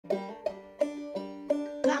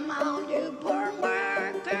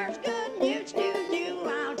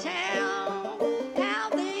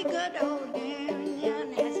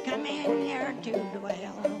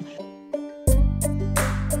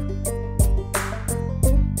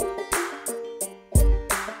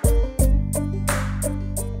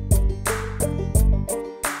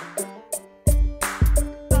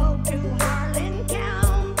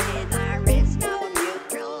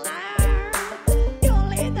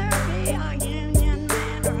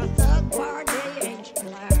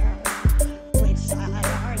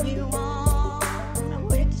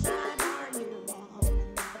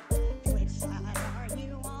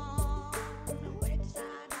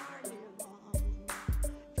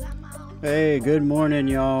Hey, good morning,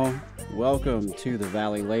 y'all. Welcome to the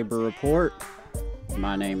Valley Labor Report.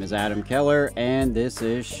 My name is Adam Keller, and this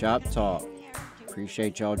is Shop Talk.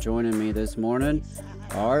 Appreciate y'all joining me this morning,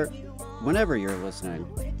 or whenever you're listening.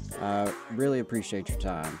 Really appreciate your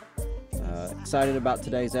time. Excited about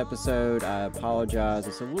today's episode. I apologize.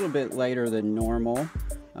 It's a little bit later than normal.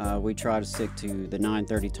 We try to stick to the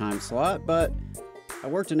 9:30 time slot, but I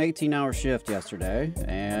worked an 18-hour shift yesterday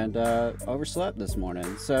and overslept this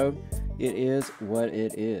morning, so it is what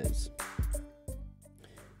it is.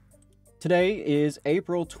 Today is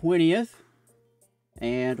April 20th,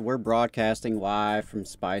 and we're broadcasting live from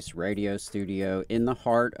Spice Radio Studio in the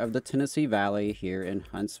heart of the Tennessee Valley here in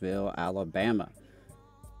Huntsville, Alabama.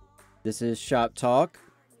 This is Shop Talk,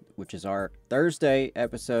 which is our Thursday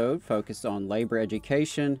episode focused on labor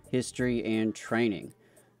education, history, and training.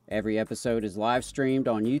 Every episode is live streamed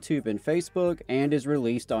on YouTube and Facebook and is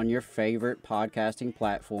released on your favorite podcasting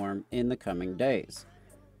platform in the coming days.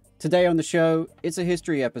 Today on the show, it's a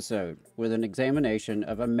history episode with an examination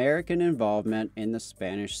of American involvement in the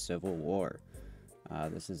Spanish Civil War.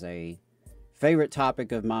 This is a favorite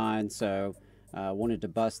topic of mine, so I wanted to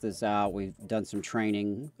bust this out. We've done some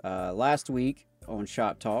training last week on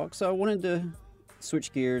Shop Talk, so I wanted to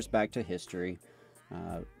switch gears back to history.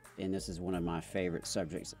 And this is one of my favorite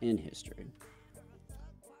subjects in history.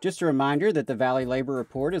 Just a reminder that the Valley Labor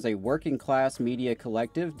Report is a working class media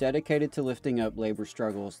collective dedicated to lifting up labor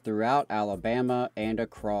struggles throughout Alabama and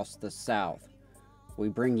across the South. We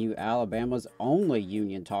bring you Alabama's only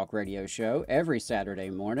union talk radio show every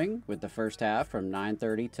Saturday morning, with the first half from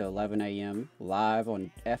 9:30 to 11 a.m. live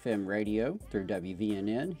on FM radio through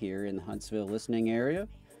WVNN here in the Huntsville listening area.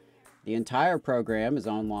 The entire program is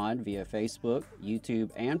online via Facebook, YouTube,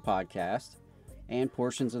 and podcast, and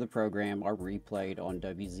portions of the program are replayed on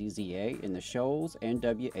WZZA in the Shoals and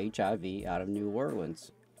WHIV out of New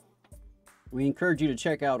Orleans. We encourage you to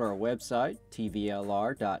check out our website,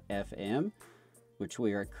 tvlr.fm, which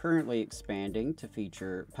we are currently expanding to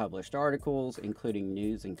feature published articles, including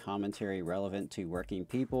news and commentary relevant to working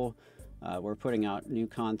people. We're putting out new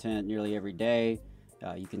content nearly every day.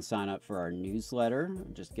 You can sign up for our newsletter.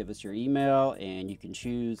 Just give us your email, and you can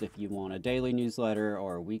choose if you want a daily newsletter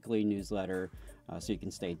or a weekly newsletter, so you can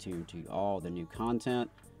stay tuned to all the new content.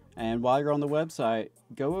 And while you're on the website,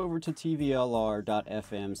 go over to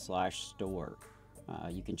tvlr.fm/store.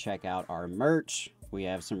 You can check out our merch. We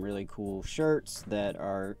have some really cool shirts that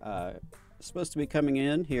are supposed to be coming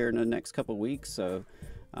in here in the next couple weeks, so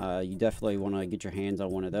you definitely want to get your hands on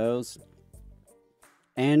one of those.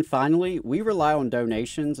 And finally, we rely on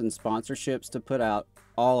donations and sponsorships to put out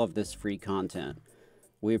all of this free content.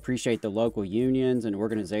 We appreciate the local unions and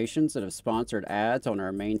organizations that have sponsored ads on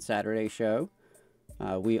our main Saturday show.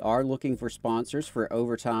 We are looking for sponsors for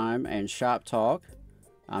Overtime and Shop Talk.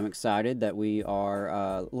 I'm excited that we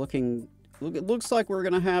are it looks like we're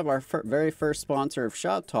going to have our very first sponsor of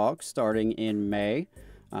Shop Talk starting in May.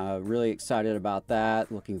 Really excited about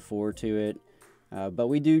that, looking forward to it. But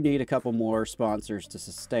we do need a couple more sponsors to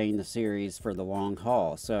sustain the series for the long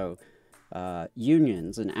haul. So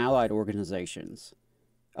unions and allied organizations,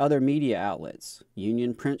 other media outlets,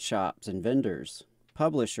 union print shops and vendors,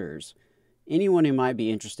 publishers, anyone who might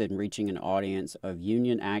be interested in reaching an audience of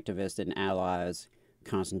union activists and allies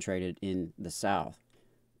concentrated in the South.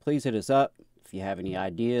 Please hit us up if you have any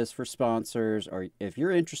ideas for sponsors, or if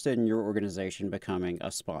you're interested in your organization becoming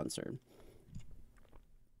a sponsor.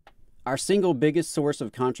 Our single biggest source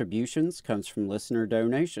of contributions comes from listener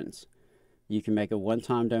donations. You can make a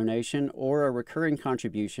one-time donation or a recurring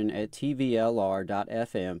contribution at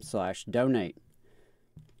tvlr.fm/donate.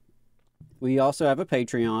 We also have a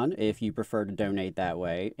Patreon if you prefer to donate that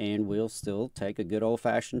way, and we'll still take a good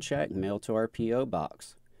old-fashioned check mailed to our P.O.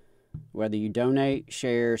 box. Whether you donate,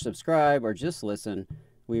 share, subscribe, or just listen,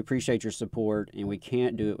 we appreciate your support, and we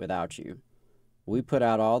can't do it without you. We put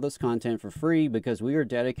out all this content for free because we are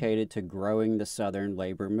dedicated to growing the Southern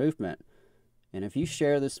labor movement. And if you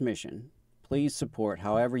share this mission, please support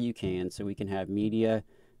however you can so we can have media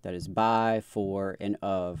that is by, for, and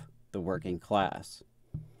of the working class.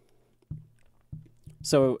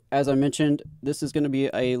 So, as I mentioned, this is going to be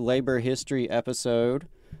a labor history episode.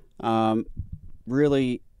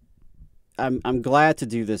 Really, I'm glad to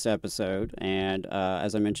do this episode, and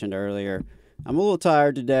as I mentioned earlier, I'm a little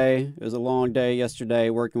tired today. It was a long day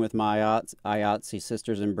yesterday working with my IATSE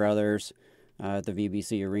sisters and brothers at the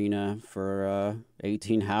VBC Arena for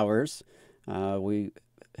 18 hours. We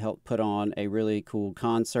helped put on a really cool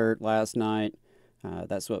concert last night.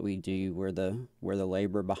 That's what we do. We're the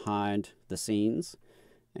labor behind the scenes.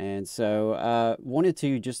 And so wanted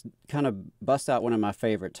to just kind of bust out one of my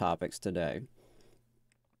favorite topics today.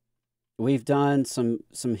 we've done some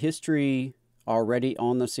history already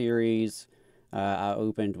on the series. I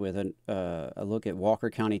opened with a look at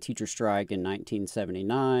Walker County teacher strike in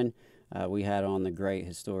 1979. We had on the great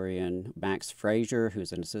historian Max Frazier,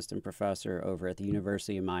 who's an assistant professor over at the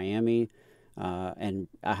University of Miami. And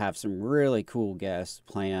I have some really cool guests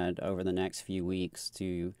planned over the next few weeks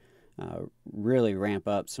to really ramp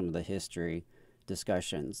up some of the history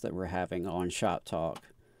discussions that we're having on Shop Talk.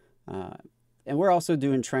 And we're also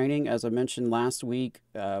doing training. As I mentioned last week,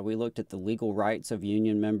 we looked at the legal rights of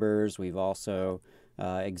union members. We've also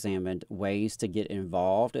examined ways to get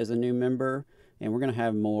involved as a new member. And we're going to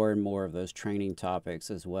have more and more of those training topics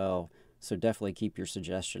as well. So definitely keep your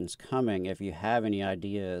suggestions coming. If you have any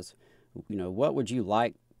ideas, what would you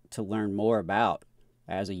like to learn more about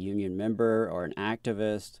as a union member or an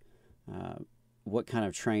activist? What kind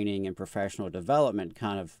of training and professional development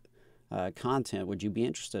kind of content would you be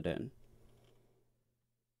interested in?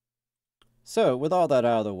 So with all that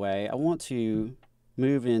out of the way, I want to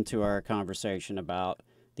move into our conversation about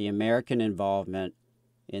the American involvement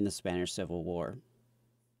in the Spanish Civil War.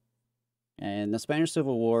 And the Spanish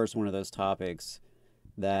Civil War is one of those topics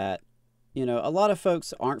that, a lot of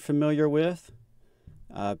folks aren't familiar with.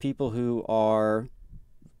 People who are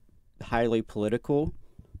highly political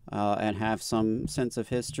and have some sense of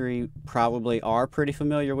history probably are pretty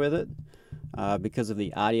familiar with it because of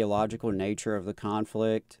the ideological nature of the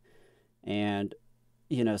conflict. And,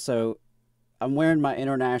 so I'm wearing my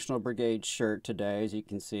International Brigade shirt today, as you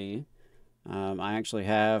can see. I actually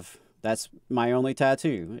have, that's my only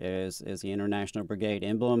tattoo is the International Brigade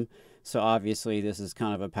emblem. So obviously this is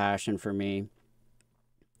kind of a passion for me.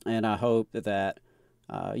 And I hope that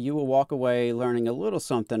you will walk away learning a little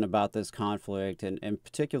something about this conflict, and in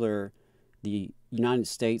particular, the United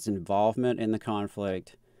States' involvement in the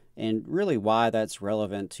conflict, and really why that's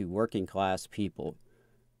relevant to working class people.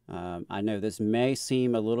 I know this may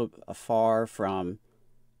seem a little far from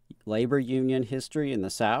labor union history in the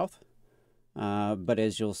South, but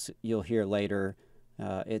as you'll hear later,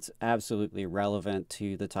 it's absolutely relevant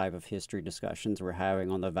to the type of history discussions we're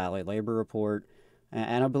having on the Valley Labor Report,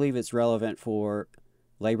 and I believe it's relevant for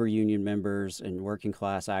labor union members and working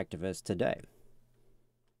class activists today.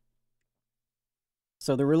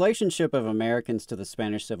 So the relationship of Americans to the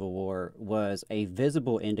Spanish Civil War was a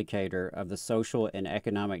visible indicator of the social and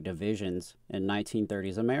economic divisions in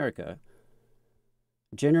 1930s America.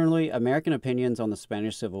 Generally, American opinions on the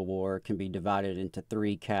Spanish Civil War can be divided into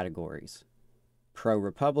three categories.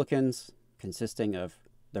 Pro-Republicans, consisting of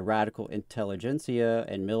the radical intelligentsia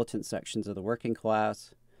and militant sections of the working class.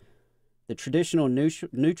 The traditional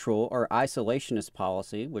neutral or isolationist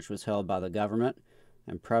policy, which was held by the government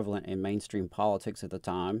and prevalent in mainstream politics at the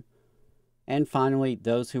time. And finally,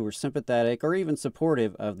 those who were sympathetic or even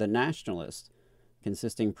supportive of the nationalists,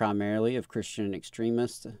 consisting primarily of Christian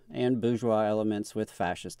extremists and bourgeois elements with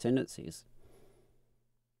fascist tendencies.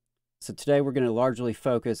 So today we're going to largely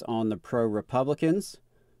focus on the pro-Republicans,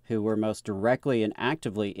 who were most directly and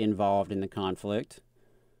actively involved in the conflict,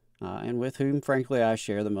 and with whom, frankly, I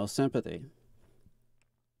share the most sympathy.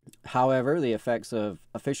 However, the effects of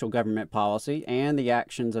official government policy and the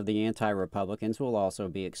actions of the anti-Republicans will also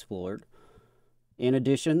be explored. In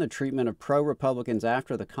addition, the treatment of pro-Republicans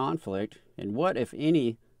after the conflict and what, if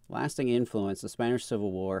any, lasting influence the Spanish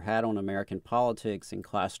Civil War had on American politics and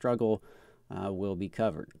class struggle will be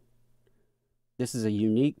covered. This is a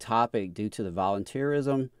unique topic due to the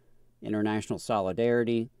volunteerism, international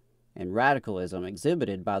solidarity, and radicalism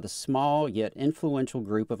exhibited by the small yet influential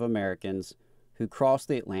group of Americans who crossed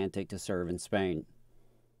the Atlantic to serve in Spain.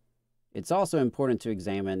 It's also important to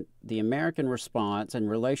examine the American response and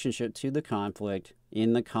relationship to the conflict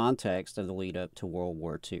in the context of the lead-up to World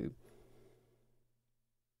War II.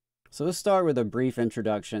 So let's start with a brief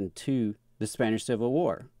introduction to the Spanish Civil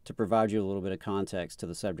War to provide you a little bit of context to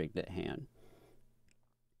the subject at hand.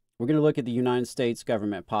 We're going to look at the United States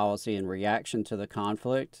government policy in reaction to the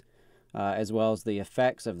conflict, as well as the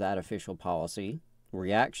effects of that official policy,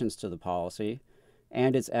 reactions to the policy,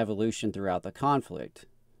 and its evolution throughout the conflict.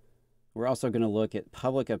 We're also going to look at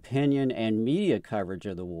public opinion and media coverage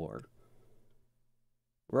of the war.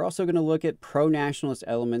 We're also going to look at pro-nationalist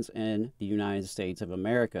elements in the United States of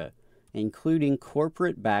America, including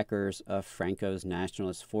corporate backers of Franco's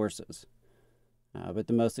nationalist forces. But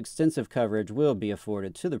the most extensive coverage will be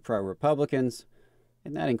afforded to the pro-Republicans,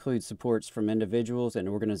 and that includes supports from individuals and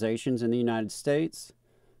organizations in the United States,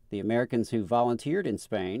 the Americans who volunteered in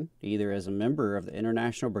Spain, either as a member of the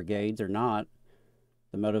International Brigades or not,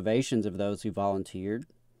 the motivations of those who volunteered,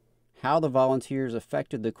 how the volunteers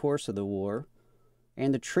affected the course of the war,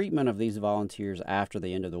 and the treatment of these volunteers after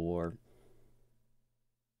the end of the war.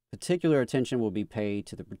 Particular attention will be paid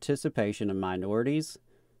to the participation of minorities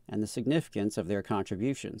and the significance of their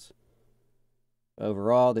contributions.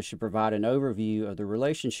 Overall, this should provide an overview of the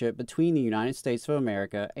relationship between the United States of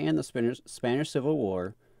America and the Spanish Civil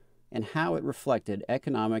War and how it reflected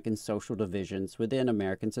economic and social divisions within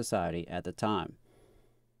American society at the time.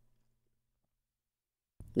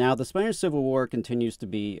 Now, the Spanish Civil War continues to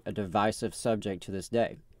be a divisive subject to this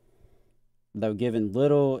day. Though given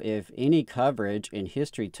little, if any, coverage in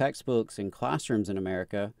history textbooks and classrooms in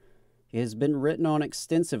America, it has been written on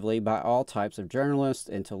extensively by all types of journalists,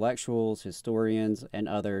 intellectuals, historians, and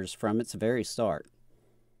others from its very start.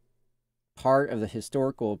 Part of the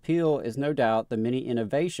historical appeal is no doubt the many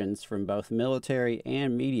innovations from both military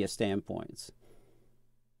and media standpoints.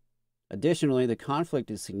 Additionally, the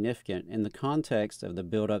conflict is significant in the context of the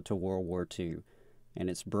build-up to World War II and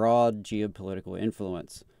its broad geopolitical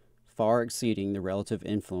influence, far exceeding the relative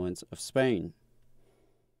influence of Spain.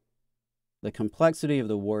 The complexity of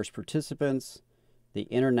the war's participants, the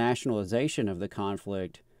internationalization of the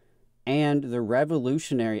conflict, and the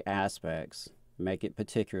revolutionary aspects make it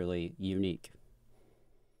particularly unique.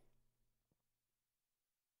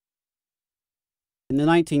 In the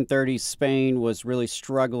 1930s, Spain was really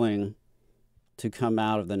struggling to come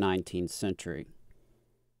out of the 19th century.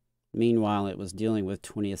 Meanwhile, it was dealing with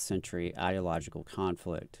 20th century ideological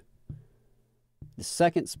conflict. The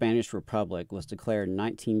Second Spanish Republic was declared in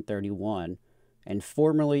 1931 and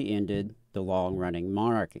formally ended the long-running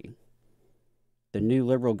monarchy. The new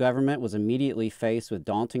liberal government was immediately faced with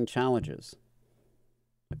daunting challenges.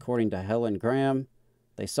 According to Helen Graham,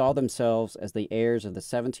 they saw themselves as the heirs of the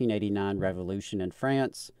 1789 revolution in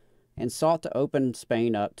France and sought to open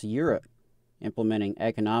Spain up to Europe, implementing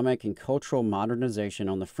economic and cultural modernization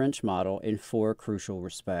on the French model in 4 crucial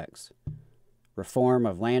respects: reform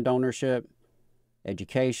of land ownership,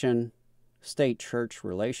 education, state-church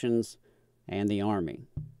relations, and the army.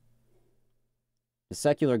 The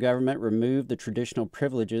secular government removed the traditional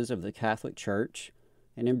privileges of the Catholic Church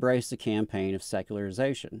and embraced a campaign of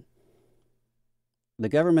secularization. The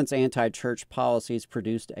government's anti-church policies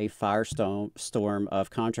produced a firestorm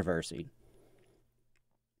of controversy.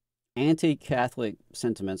 Anti-Catholic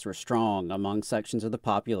sentiments were strong among sections of the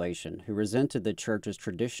population who resented the church's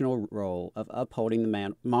traditional role of upholding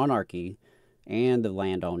the monarchy and the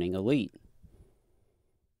landowning elite.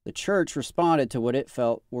 The church responded to what it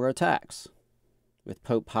felt were attacks, with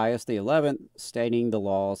Pope Pius XI stating the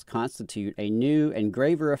laws constitute a new and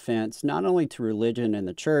graver offense not only to religion and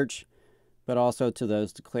the church, but also to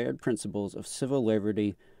those declared principles of civil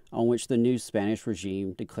liberty on which the new Spanish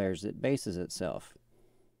regime declares it bases itself.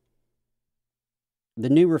 The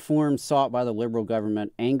new reforms sought by the liberal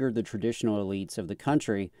government angered the traditional elites of the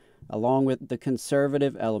country, along with the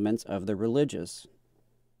conservative elements of the religious.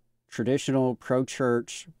 Traditional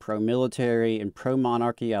pro-church, pro-military, and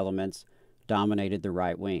pro-monarchy elements dominated the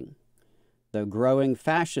right wing, though growing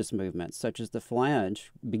fascist movements such as the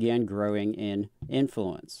Phalange began growing in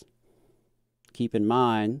influence. Keep in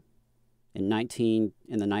mind, in the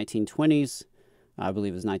 1920s, I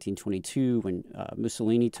believe it was 1922, when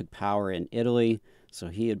Mussolini took power in Italy, so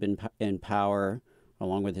he had been in power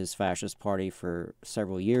along with his fascist party for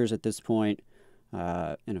several years at this point.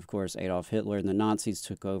 And of course, Adolf Hitler and the Nazis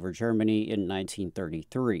took over Germany in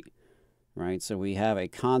 1933, right? So we have a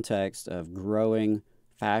context of growing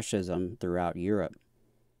fascism throughout Europe.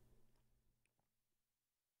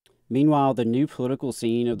 Meanwhile, the new political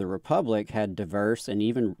scene of the Republic had diverse and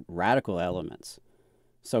even radical elements.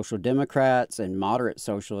 Social Democrats and moderate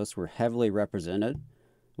socialists were heavily represented,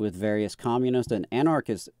 with various communist and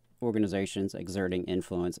anarchist organizations exerting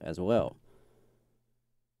influence as well.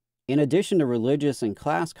 In addition to religious and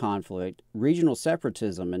class conflict, regional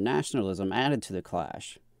separatism and nationalism added to the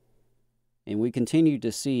clash. And we continue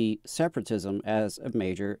to see separatism as a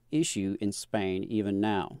major issue in Spain even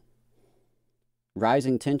now.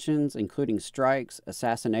 Rising tensions, including strikes,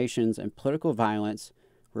 assassinations, and political violence,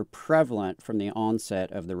 were prevalent from the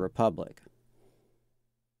onset of the Republic.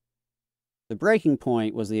 The breaking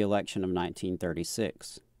point was the election of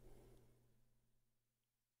 1936.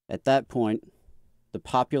 At that point, the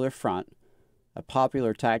Popular Front, a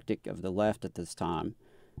popular tactic of the left at this time,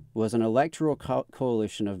 was an electoral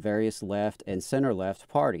coalition of various left and center-left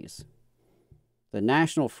parties. The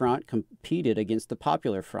National Front competed against the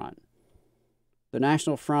Popular Front. The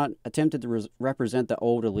National Front attempted to represent the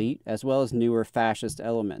old elite as well as newer fascist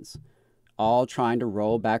elements, all trying to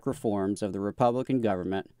roll back reforms of the Republican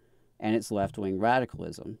government and its left-wing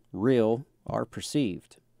radicalism, real or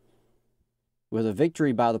perceived. With a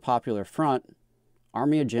victory by the Popular Front,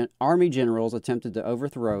 Army generals attempted to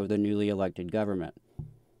overthrow the newly elected government.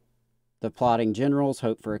 The plotting generals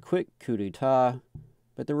hoped for a quick coup d'etat,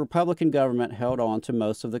 but the Republican government held on to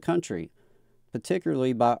most of the country,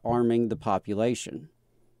 particularly by arming the population.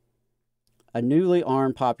 A newly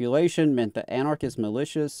armed population meant that anarchist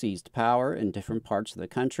militias seized power in different parts of the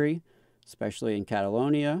country, especially in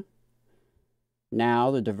Catalonia.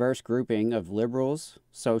 Now, the diverse grouping of liberals,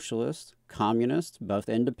 socialists, communists, both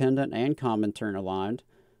independent and Comintern aligned,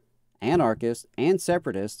 anarchists, and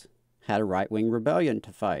separatists had a right-wing rebellion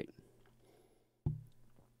to fight.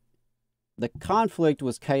 The conflict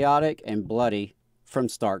was chaotic and bloody from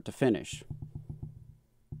start to finish.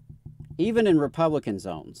 Even in Republican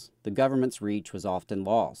zones, the government's reach was often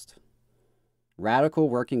lost. Radical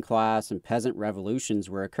working class and peasant revolutions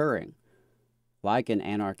were occurring, like in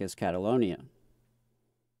anarchist Catalonia,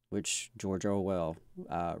 which George Orwell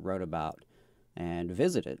wrote about and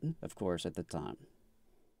visited, of course, at the time.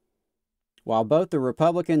 While both the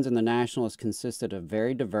Republicans and the Nationalists consisted of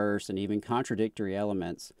very diverse and even contradictory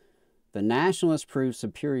elements, the Nationalists proved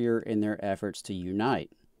superior in their efforts to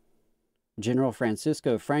unite. General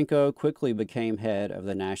Francisco Franco quickly became head of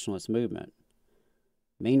the nationalist movement.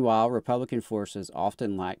 Meanwhile, Republican forces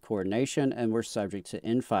often lacked coordination and were subject to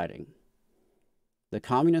infighting. The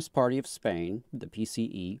Communist Party of Spain, the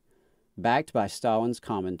PCE, backed by Stalin's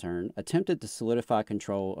Comintern, attempted to solidify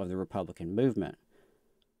control of the Republican movement.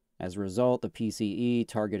 As a result, the PCE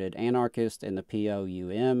targeted anarchists and the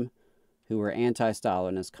POUM, who were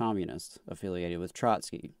anti-Stalinist communists affiliated with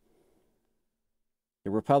Trotsky. The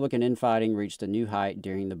Republican infighting reached a new height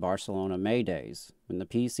during the Barcelona May Days, when the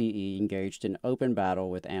PCE engaged in open battle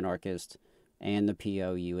with anarchists and the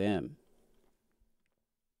POUM.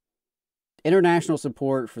 International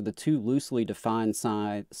support for the two loosely defined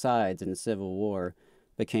sides in the Civil War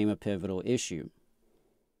became a pivotal issue.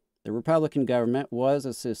 The Republican government was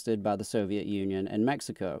assisted by the Soviet Union and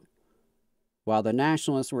Mexico, while the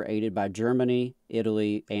Nationalists were aided by Germany,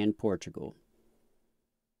 Italy, and Portugal.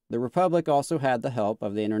 The Republic also had the help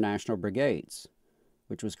of the International Brigades,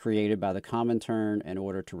 which was created by the Comintern in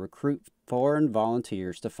order to recruit foreign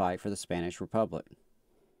volunteers to fight for the Spanish Republic.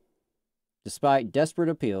 Despite desperate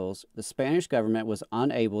appeals, the Spanish government was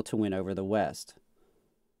unable to win over the West.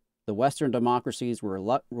 The Western democracies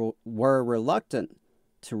were reluctant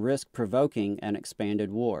to risk provoking an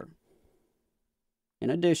expanded war. In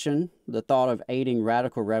addition, the thought of aiding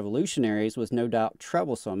radical revolutionaries was no doubt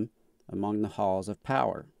troublesome among the halls of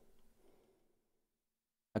power.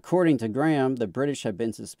 According to Graham, the British had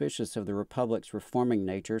been suspicious of the Republic's reforming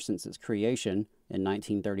nature since its creation in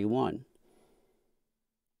 1931.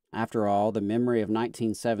 After all, the memory of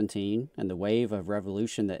 1917 and the wave of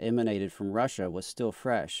revolution that emanated from Russia was still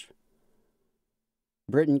fresh.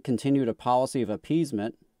 Britain continued a policy of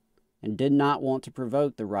appeasement and did not want to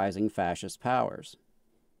provoke the rising fascist powers.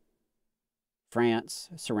 France,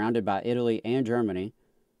 surrounded by Italy and Germany,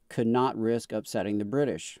 could not risk upsetting the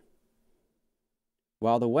British.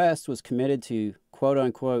 While the West was committed to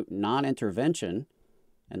quote-unquote non-intervention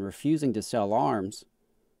and refusing to sell arms,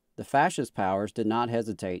 the fascist powers did not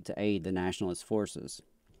hesitate to aid the nationalist forces.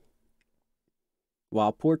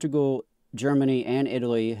 While Portugal, Germany, and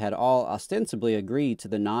Italy had all ostensibly agreed to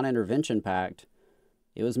the non-intervention pact,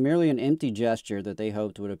 it was merely an empty gesture that they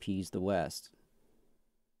hoped would appease the West.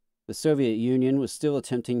 The Soviet Union was still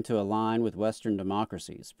attempting to align with Western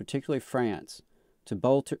democracies, particularly France, to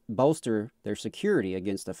bolster their security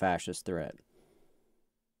against the fascist threat.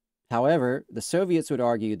 However, the Soviets would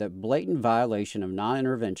argue that blatant violation of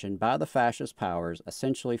non-intervention by the fascist powers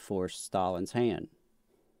essentially forced Stalin's hand.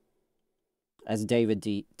 As David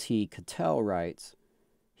T. Cattell writes,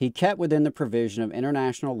 he kept within the provision of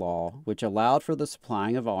international law which allowed for the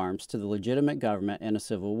supplying of arms to the legitimate government in a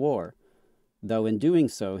civil war, though in doing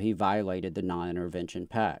so he violated the non-intervention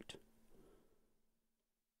pact.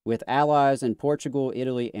 With allies in Portugal,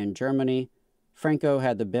 Italy, and Germany, Franco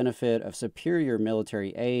had the benefit of superior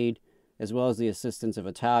military aid, as well as the assistance of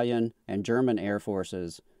Italian and German air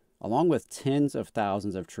forces, along with tens of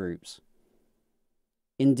thousands of troops.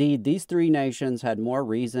 Indeed, these three nations had more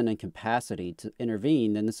reason and capacity to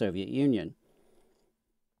intervene than the Soviet Union.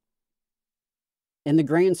 In the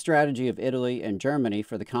grand strategy of Italy and Germany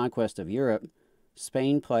for the conquest of Europe,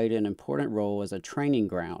 Spain played an important role as a training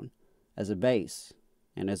ground, as a base,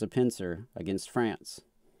 and as a pincer against France.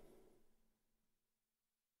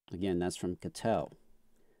 Again, that's from Cattell.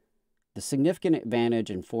 The significant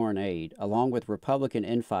advantage in foreign aid, along with Republican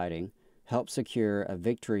infighting, helped secure a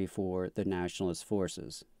victory for the nationalist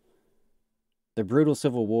forces. The brutal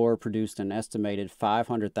Civil War produced an estimated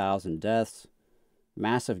 500,000 deaths,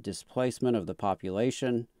 massive displacement of the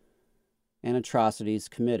population, and atrocities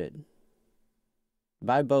committed.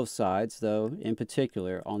 by both sides, though in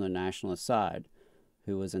particular on the nationalist side,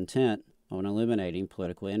 who was intent on eliminating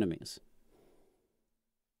political enemies.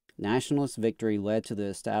 Nationalist victory led to the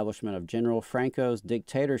establishment of General Franco's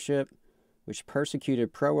dictatorship, which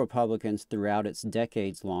persecuted pro-Republicans throughout its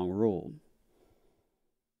decades-long rule.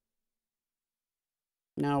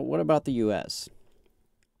 Now, what about the U.S.?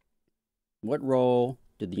 What role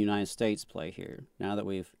did the United States play here, now that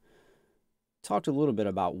we've talked a little bit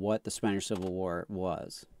about what the Spanish Civil War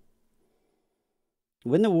was?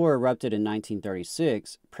 When the war erupted in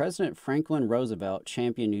 1936, President Franklin Roosevelt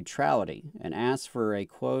championed neutrality and asked for a,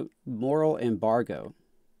 quote, moral embargo.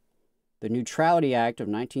 The Neutrality Act of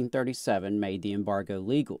 1937 made the embargo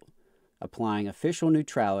legal, applying official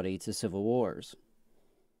neutrality to civil wars.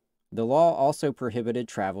 The law also prohibited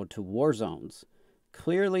travel to war zones,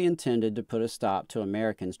 clearly intended to put a stop to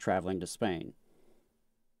Americans traveling to Spain.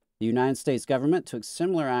 The United States government took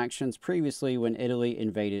similar actions previously when Italy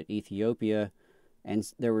invaded Ethiopia, and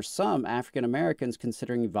there were some African Americans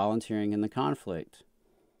considering volunteering in the conflict.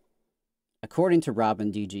 According to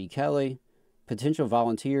Robin D.G. Kelly, potential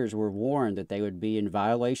volunteers were warned that they would be in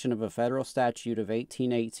violation of a federal statute of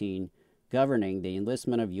 1818 governing the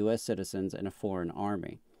enlistment of U.S. citizens in a foreign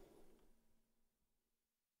army.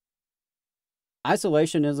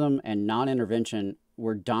 Isolationism and non-intervention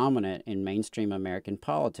were dominant in mainstream American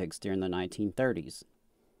politics during the 1930s.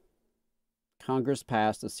 Congress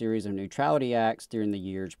passed a series of neutrality acts during the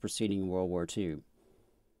years preceding World War II.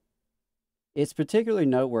 It's particularly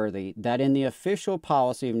noteworthy that in the official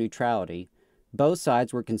policy of neutrality, both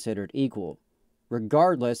sides were considered equal,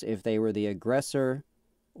 regardless if they were the aggressor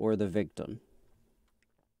or the victim.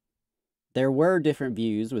 There were different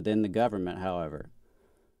views within the government, however.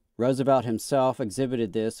 Roosevelt himself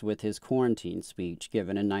exhibited this with his quarantine speech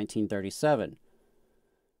given in 1937.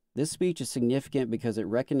 This speech is significant because it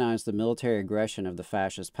recognized the military aggression of the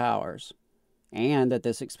fascist powers, and that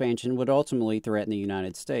this expansion would ultimately threaten the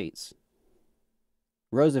United States.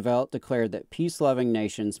 Roosevelt declared that peace-loving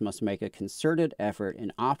nations must make a concerted effort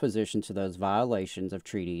in opposition to those violations of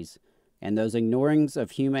treaties and those ignorings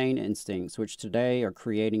of humane instincts which today are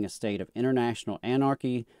creating a state of international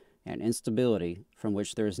anarchy and instability from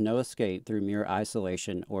which there is no escape through mere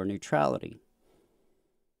isolation or neutrality.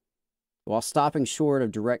 While stopping short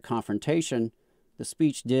of direct confrontation, the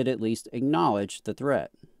speech did at least acknowledge the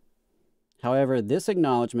threat. However, this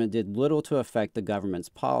acknowledgement did little to affect the government's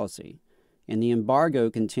policy, and the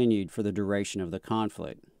embargo continued for the duration of the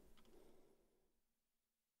conflict.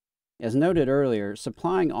 As noted earlier,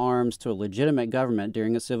 supplying arms to a legitimate government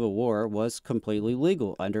during a civil war was completely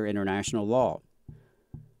legal under international law.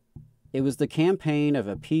 It was the campaign of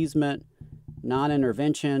appeasement,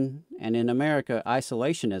 non-intervention, and in America,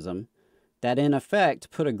 isolationism, that in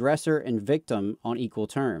effect put aggressor and victim on equal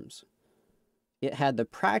terms. It had the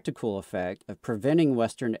practical effect of preventing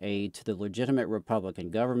Western aid to the legitimate Republican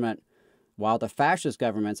government, while the fascist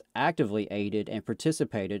governments actively aided and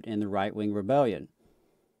participated in the right-wing rebellion.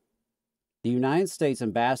 The United States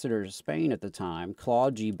ambassador to Spain at the time,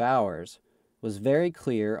 Claude G. Bowers, was very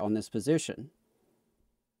clear on this position.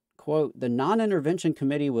 Quote, "The non-intervention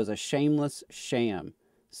committee was a shameless sham,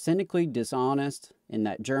 cynically dishonest in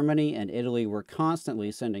that Germany and Italy were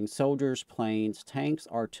constantly sending soldiers, planes, tanks,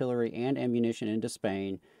 artillery, and ammunition into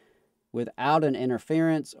Spain without an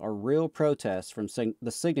interference or real protest from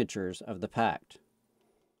the signatures of the pact."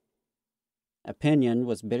 Opinion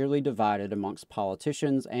was bitterly divided amongst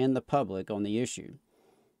politicians and the public on the issue.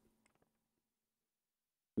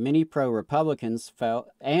 Many pro-Republicans felt,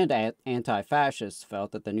 and anti-fascists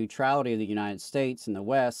felt, that the neutrality of the United States and the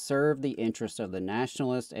West served the interests of the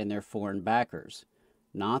nationalists and their foreign backers,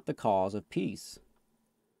 not the cause of peace.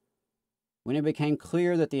 When it became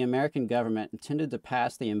clear that the American government intended to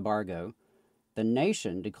pass the embargo, The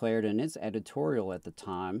Nation declared in its editorial at the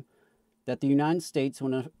time that the United States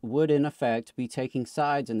would in effect be taking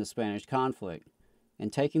sides in the Spanish conflict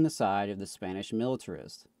and taking the side of the Spanish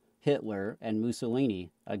militarists, Hitler and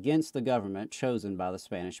Mussolini, against the government chosen by the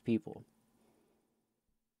Spanish people.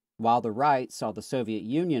 While the right saw the Soviet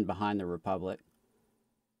Union behind the Republic,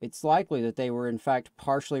 it's likely that they were in fact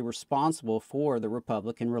partially responsible for the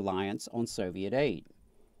Republican reliance on Soviet aid.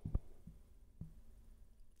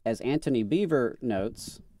 As Anthony Beaver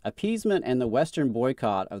notes, appeasement and the Western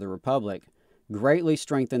boycott of the Republic greatly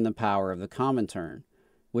strengthened the power of the Comintern,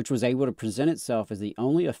 which was able to present itself as the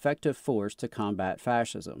only effective force to combat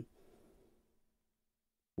fascism.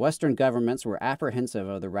 Western governments were apprehensive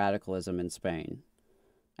of the radicalism in Spain.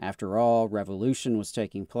 After all, revolution was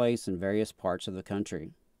taking place in various parts of the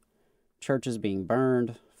country. Churches being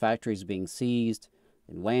burned, factories being seized,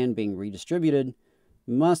 and land being redistributed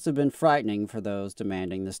must have been frightening for those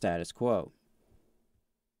demanding the status quo.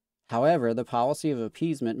 However, the policy of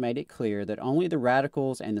appeasement made it clear that only the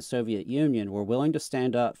radicals and the Soviet Union were willing to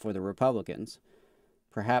stand up for the Republicans,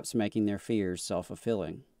 perhaps making their fears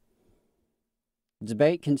self-fulfilling.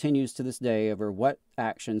 Debate continues to this day over what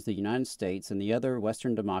actions the United States and the other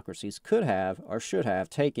Western democracies could have or should have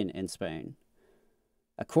taken in Spain.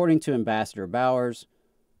 According to Ambassador Bowers,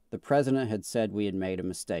 the president had said we had made a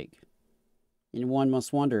mistake, and one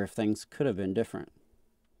must wonder if things could have been different.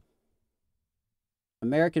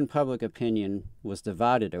 American public opinion was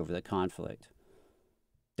divided over the conflict.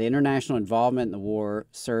 The international involvement in the war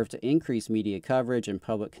served to increase media coverage and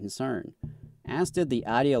public concern, as did the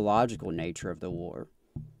ideological nature of the war.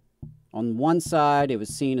 On one side, it was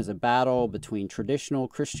seen as a battle between traditional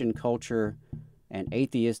Christian culture and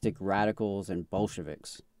atheistic radicals and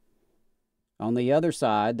Bolsheviks. On the other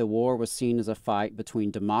side, the war was seen as a fight between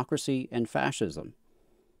democracy and fascism.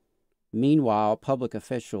 Meanwhile, public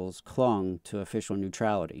officials clung to official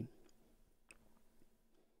neutrality.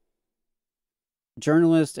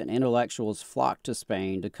 Journalists and intellectuals flocked to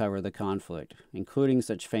Spain to cover the conflict, including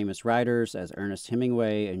such famous writers as Ernest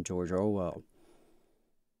Hemingway and George Orwell.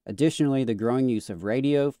 Additionally, the growing use of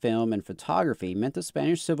radio, film, and photography meant the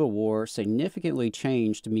Spanish Civil War significantly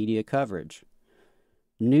changed media coverage.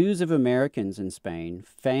 News of Americans in Spain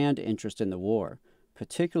fanned interest in the war,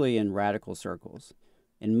 particularly in radical circles,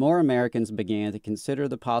 and more Americans began to consider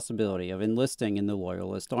the possibility of enlisting in the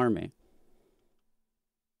Loyalist Army.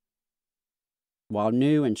 While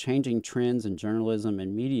new and changing trends in journalism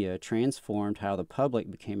and media transformed how the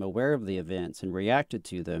public became aware of the events and reacted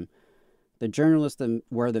to them, the journalists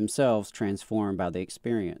were themselves transformed by the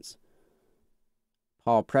experience.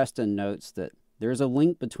 Paul Preston notes that there is a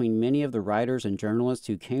link between many of the writers and journalists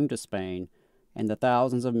who came to Spain and the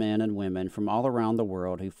thousands of men and women from all around the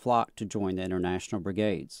world who flocked to join the international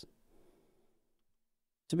brigades.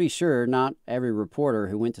 To be sure, not every reporter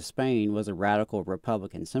who went to Spain was a radical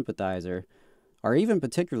Republican sympathizer, or even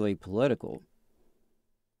particularly political.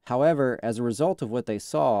 However, as a result of what they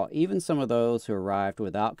saw, even some of those who arrived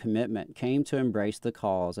without commitment came to embrace the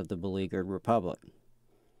cause of the beleaguered republic.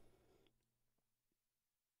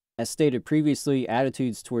 As stated previously,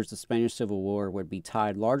 attitudes towards the Spanish Civil War would be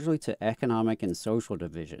tied largely to economic and social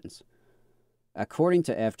divisions. According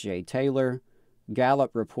to F.J. Taylor,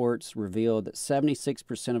 Gallup reports revealed that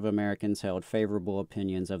 76% of Americans held favorable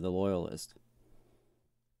opinions of the Loyalists.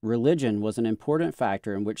 Religion was an important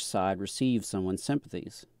factor in which side received someone's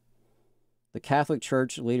sympathies. The Catholic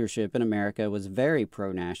Church leadership in America was very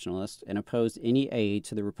pro-nationalist and opposed any aid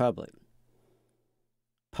to the Republic.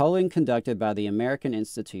 Polling conducted by the American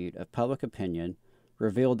Institute of Public Opinion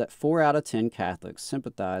revealed that 4 out of 10 Catholics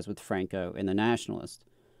sympathized with Franco and the Nationalists.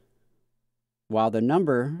 While the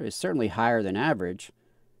number is certainly higher than average,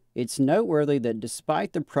 it's noteworthy that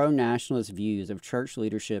despite the pro-nationalist views of church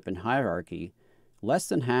leadership and hierarchy, less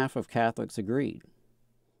than half of Catholics agreed.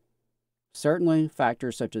 Certainly,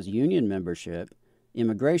 factors such as union membership,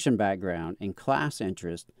 immigration background, and class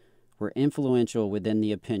interest were influential within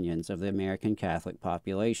the opinions of the American Catholic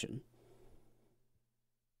population.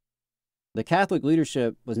 The Catholic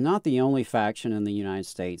leadership was not the only faction in the United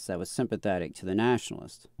States that was sympathetic to the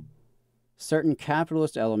Nationalists. Certain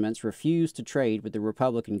capitalist elements refused to trade with the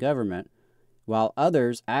Republican government, while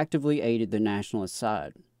others actively aided the Nationalist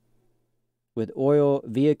side. With oil,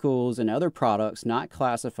 vehicles, and other products not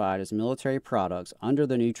classified as military products under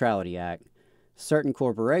the Neutrality Act, certain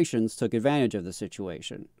corporations took advantage of the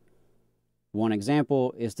situation. One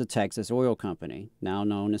example is the Texas Oil Company, now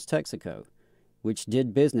known as Texaco, which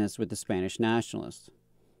did business with the Spanish Nationalists.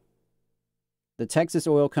 The Texas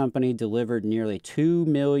Oil Company delivered nearly 2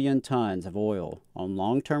 million tons of oil on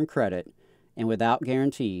long-term credit and without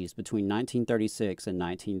guarantees between 1936 and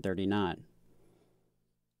 1939.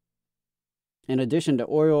 In addition to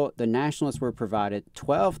oil, the Nationalists were provided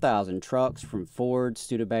 12,000 trucks from Ford,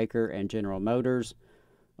 Studebaker, and General Motors,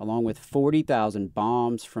 along with 40,000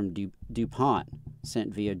 bombs from DuPont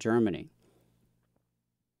sent via Germany.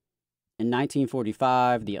 In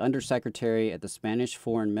 1945, the Undersecretary at the Spanish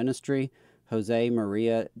Foreign Ministry, José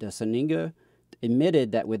María de Zúñiga,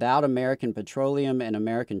 admitted that without American petroleum and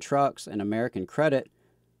American trucks and American credit,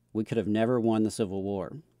 we could have never won the Civil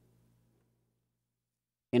War.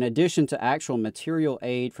 In addition to actual material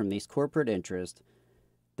aid from these corporate interests,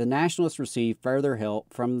 the Nationalists received further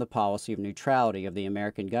help from the policy of neutrality of the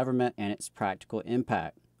American government and its practical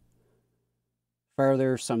impact.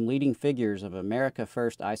 Further, some leading figures of America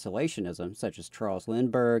First isolationism, such as Charles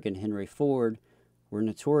Lindbergh and Henry Ford, were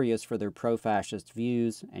notorious for their pro-fascist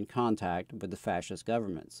views and contact with the fascist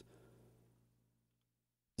governments.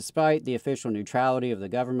 Despite the official neutrality of the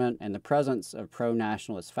government and the presence of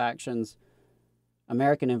pro-nationalist factions,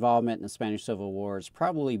 American involvement in the Spanish Civil War is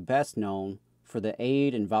probably best known for the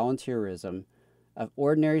aid and volunteerism of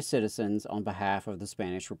ordinary citizens on behalf of the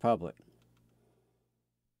Spanish Republic.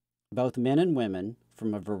 Both men and women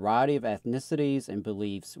from a variety of ethnicities and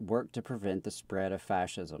beliefs worked to prevent the spread of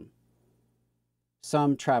fascism.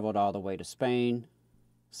 Some traveled all the way to Spain,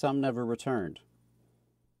 some never returned.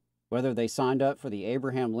 Whether they signed up for the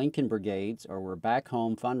Abraham Lincoln Brigades or were back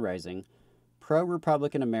home fundraising,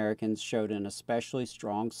 pro-Republican Americans showed an especially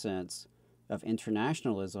strong sense of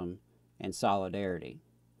internationalism and solidarity.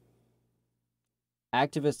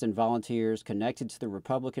 Activists and volunteers connected to the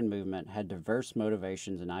Republican movement had diverse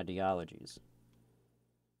motivations and ideologies.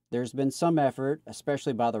 There's been some effort,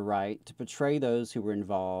 especially by the right, to portray those who were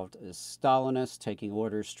involved as Stalinists taking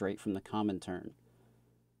orders straight from the Comintern.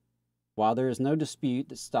 While there is no dispute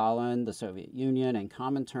that Stalin, the Soviet Union, and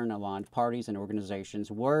Comintern-aligned parties and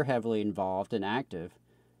organizations were heavily involved and active,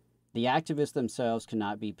 the activists themselves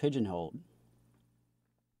cannot be pigeonholed.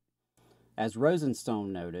 As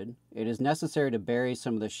Rosenstone noted, it is necessary to bury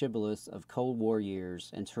some of the shibboleths of Cold War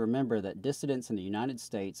years and to remember that dissidence in the United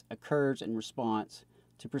States occurs in response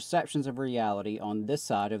to perceptions of reality on this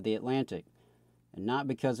side of the Atlantic, and not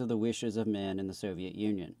because of the wishes of men in the Soviet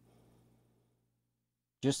Union.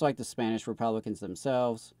 Just like the Spanish Republicans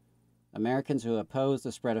themselves, Americans who opposed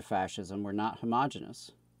the spread of fascism were not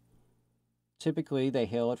homogeneous. Typically, they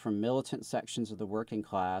hailed from militant sections of the working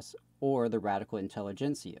class or the radical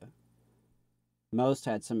intelligentsia. Most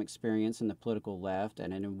had some experience in the political left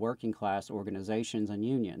and in working class organizations and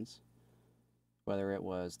unions, whether it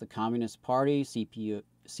was the Communist Party,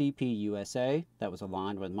 CPUSA, that was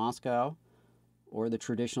aligned with Moscow, or the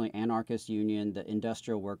traditionally anarchist union, the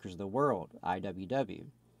Industrial Workers of the World, IWW.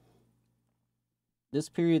 This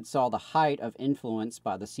period saw the height of influence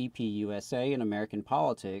by the CPUSA in American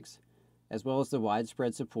politics, as well as the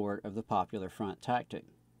widespread support of the Popular Front tactic.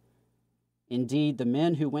 Indeed, the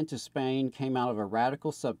men who went to Spain came out of a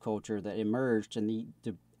radical subculture that emerged in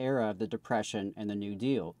the era of the Depression and the New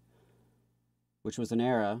Deal, which was an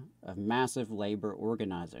era of massive labor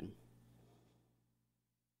organizing.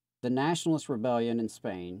 The nationalist rebellion in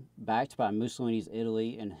Spain, backed by Mussolini's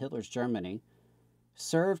Italy and Hitler's Germany,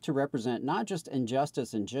 served to represent not just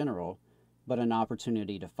injustice in general, but an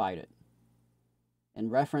opportunity to fight it.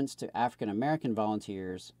 In reference to African American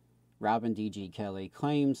volunteers, Robin D.G. Kelly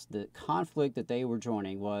claims the conflict that they were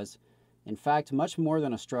joining was, in fact, much more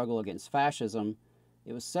than a struggle against fascism.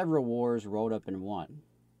 It was several wars rolled up in one.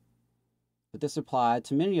 But this applied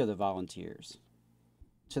to many of the volunteers.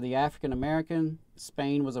 To the African American,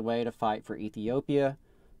 Spain was a way to fight for Ethiopia,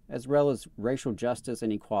 as well as racial justice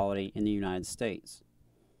and equality in the United States.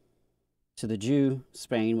 To the Jew,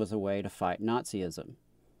 Spain was a way to fight Nazism.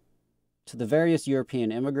 To the various European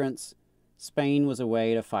immigrants, Spain was a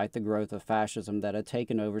way to fight the growth of fascism that had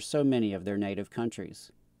taken over so many of their native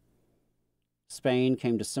countries. Spain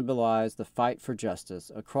came to symbolize the fight for justice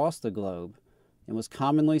across the globe and was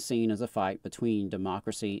commonly seen as a fight between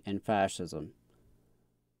democracy and fascism.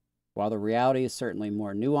 While the reality is certainly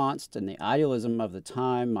more nuanced and the idealism of the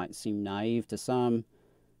time might seem naive to some,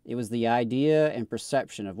 it was the idea and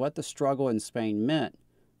perception of what the struggle in Spain meant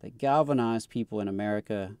that galvanized people in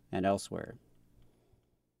America and elsewhere.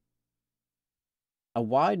 A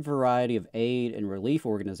wide variety of aid and relief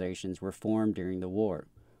organizations were formed during the war.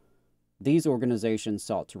 These organizations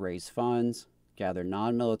sought to raise funds, gather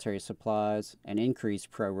non-military supplies, and increase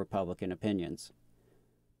pro-Republican opinions.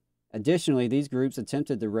 Additionally, these groups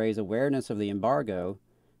attempted to raise awareness of the embargo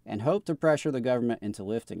and hoped to pressure the government into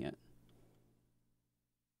lifting it.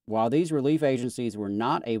 While these relief agencies were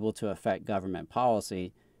not able to affect government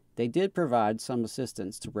policy, they did provide some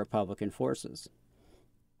assistance to Republican forces.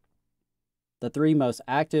 The three most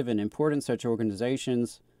active and important such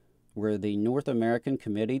organizations were the North American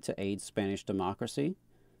Committee to Aid Spanish Democracy,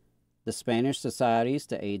 the Spanish Societies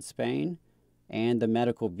to Aid Spain, and the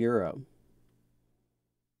Medical Bureau.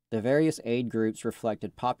 The various aid groups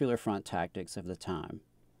reflected Popular Front tactics of the time.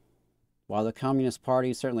 While the Communist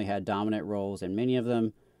Party certainly had dominant roles in many of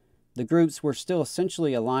them, the groups were still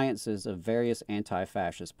essentially alliances of various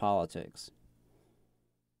anti-fascist politics.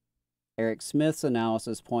 Eric Smith's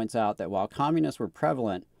analysis points out that while communists were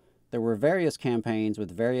prevalent, there were various campaigns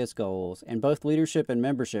with various goals, and both leadership and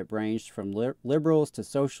membership ranged from liberals to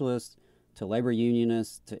socialists to labor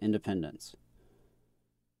unionists to independents.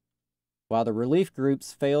 While the relief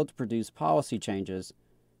groups failed to produce policy changes,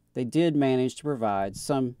 they did manage to provide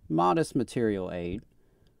some modest material aid.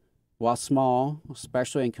 While small,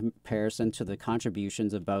 especially in comparison to the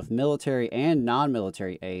contributions of both military and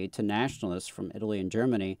non-military aid to nationalists from Italy and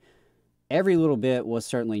Germany, every little bit was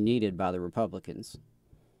certainly needed by the Republicans.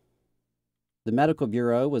 The Medical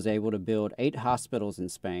Bureau was able to build 8 hospitals in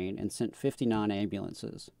Spain and sent 59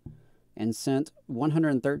 ambulances, and sent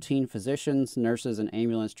 113 physicians, nurses, and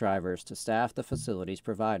ambulance drivers to staff the facilities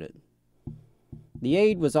provided. The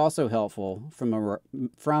aid was also helpful from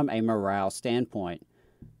a morale standpoint,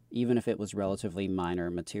 even if it was relatively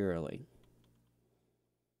minor materially.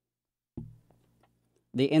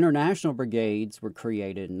 The International Brigades were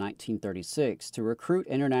created in 1936 to recruit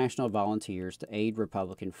international volunteers to aid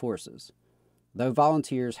Republican forces, though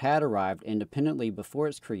volunteers had arrived independently before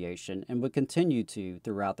its creation and would continue to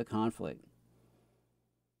throughout the conflict.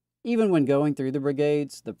 Even when going through the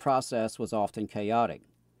brigades, the process was often chaotic.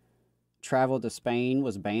 Travel to Spain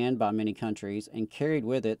was banned by many countries and carried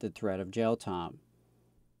with it the threat of jail time.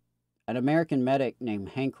 An American medic named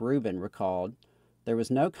Hank Rubin recalled, "There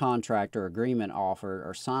was no contract or agreement offered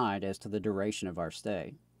or signed as to the duration of our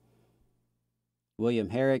stay." William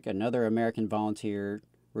Herrick, another American volunteer,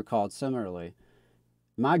 recalled similarly,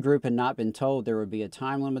 "My group had not been told there would be a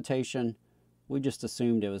time limitation. We just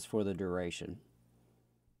assumed it was for the duration."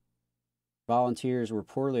 Volunteers were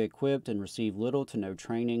poorly equipped and received little to no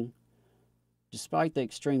training. Despite the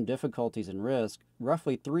extreme difficulties and risk,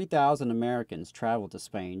 roughly 3,000 Americans traveled to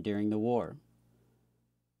Spain during the war.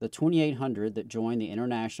 The 2,800 that joined the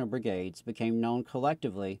International Brigades became known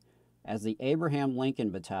collectively as the Abraham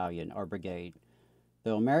Lincoln Battalion or Brigade,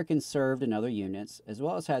 though Americans served in other units as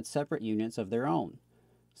well as had separate units of their own,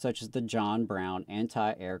 such as the John Brown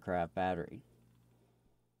Anti-Aircraft Battery.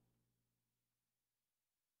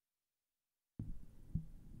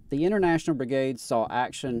 The International Brigades saw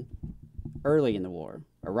action early in the war,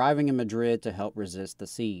 arriving in Madrid to help resist the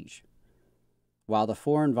siege. While the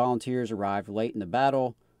foreign volunteers arrived late in the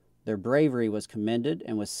battle, their bravery was commended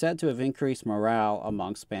and was said to have increased morale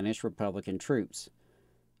among Spanish Republican troops,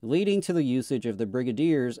 leading to the usage of the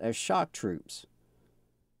brigadiers as shock troops.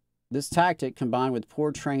 This tactic, combined with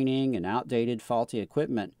poor training and outdated, faulty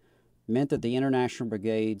equipment, meant that the International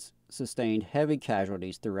Brigades sustained heavy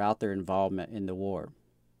casualties throughout their involvement in the war.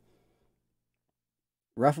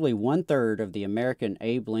 Roughly 1/3 of the American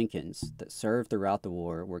Abe Lincolns that served throughout the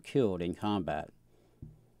war were killed in combat.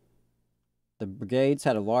 The brigades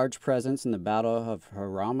had a large presence in the Battle of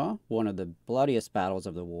Jarama, one of the bloodiest battles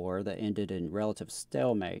of the war that ended in relative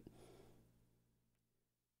stalemate.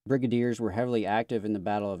 Brigadiers were heavily active in the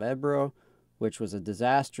Battle of Ebro, which was a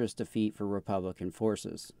disastrous defeat for Republican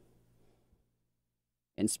forces.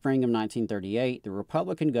 In spring of 1938, the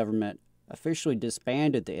Republican government officially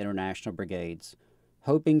disbanded the International Brigades,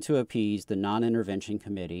 hoping to appease the Non-Intervention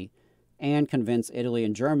Committee and convince Italy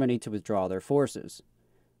and Germany to withdraw their forces.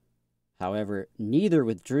 However, neither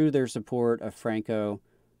withdrew their support of Franco,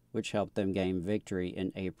 which helped them gain victory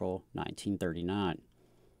in April 1939.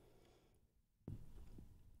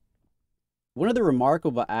 One of the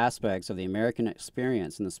remarkable aspects of the American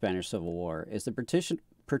experience in the Spanish Civil War is the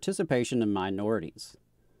participation of minorities.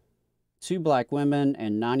 2 black women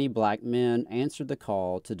and 90 black men answered the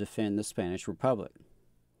call to defend the Spanish Republic.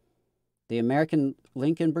 The Abraham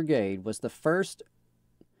Lincoln Brigade was the first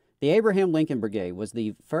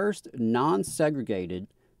non-segregated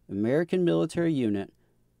American military unit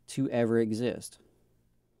to ever exist.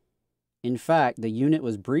 In fact, the unit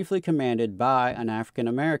was briefly commanded by an African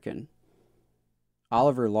American.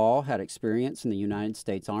 Oliver Law had experience in the United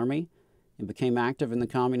States Army and became active in the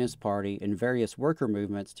Communist Party and various worker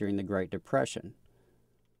movements during the Great Depression.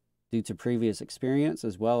 Due to previous experience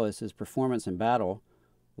as well as his performance in battle,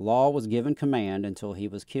 Law was given command until he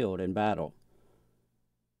was killed in battle.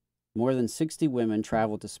 More than 60 women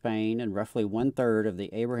traveled to Spain, and roughly 1/3 of the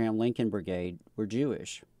Abraham Lincoln Brigade were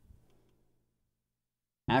Jewish.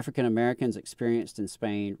 African Americans experienced in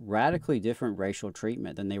Spain radically different racial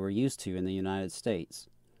treatment than they were used to in the United States.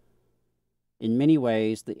 In many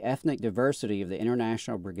ways, the ethnic diversity of the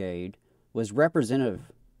International Brigade was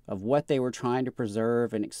representative of what they were trying to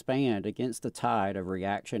preserve and expand against the tide of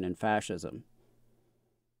reaction and fascism.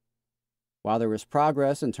 While there was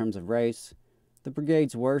progress in terms of race, the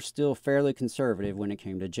brigades were still fairly conservative when it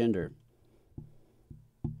came to gender.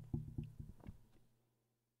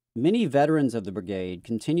 Many veterans of the brigade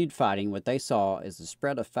continued fighting what they saw as the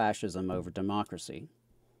spread of fascism over democracy.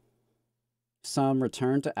 Some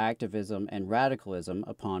returned to activism and radicalism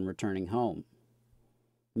upon returning home.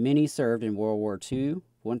 Many served in World War II,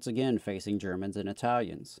 once again facing Germans and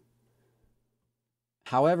Italians.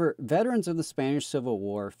 However, veterans of the Spanish Civil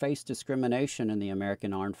War faced discrimination in the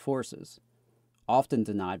American Armed Forces, often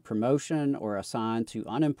denied promotion or assigned to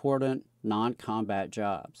unimportant, non-combat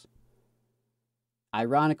jobs.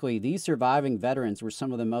 Ironically, these surviving veterans were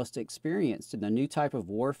some of the most experienced in the new type of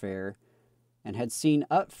warfare and had seen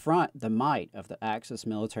up front the might of the Axis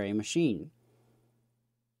military machine.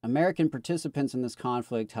 American participants in this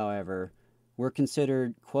conflict, however, were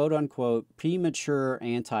considered quote-unquote premature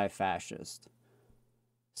anti-fascist,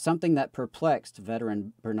 something that perplexed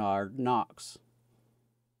veteran Bernard Knox.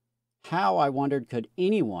 How, I wondered, could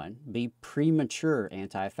anyone be premature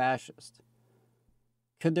anti-fascist?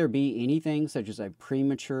 Could there be anything such as a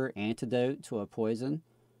premature antidote to a poison,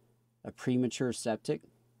 a premature septic,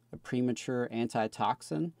 a premature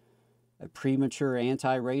antitoxin, a premature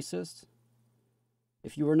anti-racist?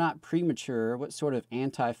 If you were not premature, what sort of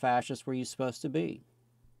anti-fascist were you supposed to be?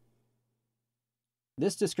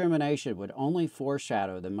 This discrimination would only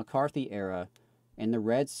foreshadow the McCarthy era and the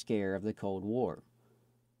Red Scare of the Cold War,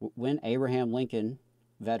 when Abraham Lincoln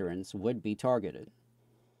veterans would be targeted.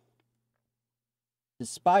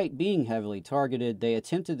 Despite being heavily targeted, they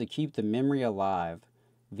attempted to keep the memory alive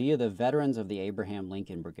via the Veterans of the Abraham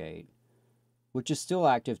Lincoln Brigade, which is still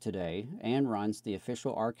active today and runs the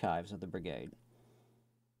official archives of the brigade.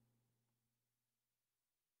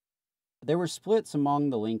 There were splits among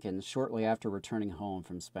the Lincolns shortly after returning home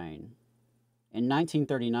from Spain. In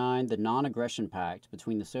 1939, the Non-Aggression Pact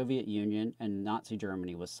between the Soviet Union and Nazi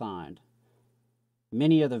Germany was signed.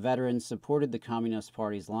 Many of the veterans supported the Communist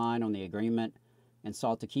Party's line on the agreement and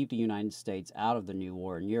sought to keep the United States out of the new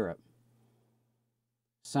war in Europe.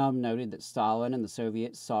 Some noted that Stalin and the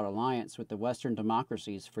Soviets sought alliance with the Western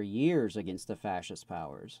democracies for years against the fascist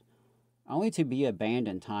powers, only to be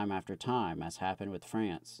abandoned time after time, as happened with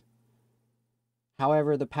France.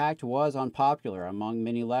 However, the pact was unpopular among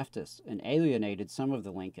many leftists and alienated some of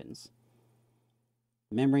the Lincolns.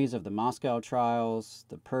 Memories of the Moscow trials,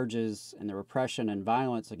 the purges, and the repression and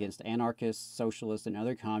violence against anarchists, socialists, and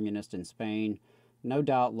other communists in Spain no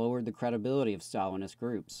doubt lowered the credibility of Stalinist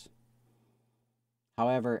groups.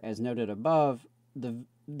 However, as noted above, the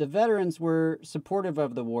veterans were supportive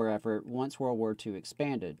of the war effort once World War II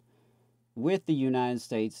expanded, with the United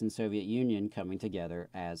States and Soviet Union coming together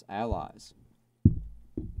as allies.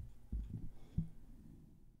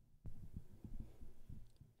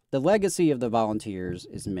 The legacy of the volunteers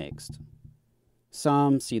is mixed.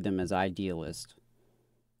 Some see them as idealists.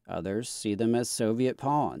 Others see them as Soviet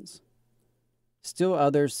pawns. Still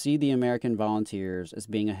others see the American volunteers as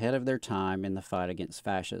being ahead of their time in the fight against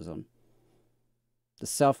fascism. The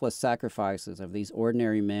selfless sacrifices of these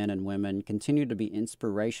ordinary men and women continue to be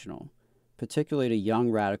inspirational, particularly to young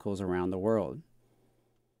radicals around the world.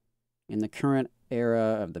 In the current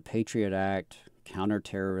era of the Patriot Act,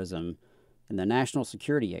 counterterrorism, and the National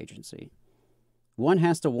Security Agency, one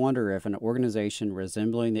has to wonder if an organization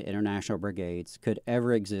resembling the International Brigades could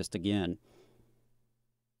ever exist again.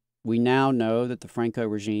 We now know that the Franco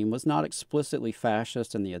regime was not explicitly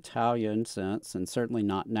fascist in the Italian sense, and certainly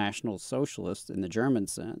not National Socialist in the German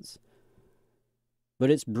sense.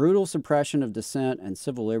 But its brutal suppression of dissent and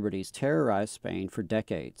civil liberties terrorized Spain for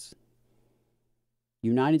decades.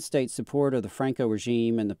 United States support of the Franco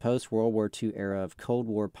regime in the post-World War II era of Cold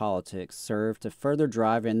War politics served to further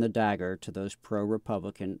drive in the dagger to those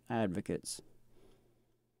pro-Republican advocates.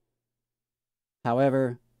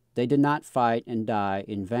 However, they did not fight and die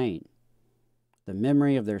in vain. The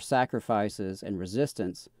memory of their sacrifices and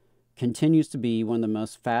resistance continues to be one of the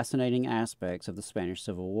most fascinating aspects of the Spanish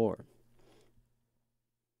Civil War.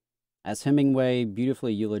 As Hemingway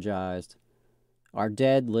beautifully eulogized, our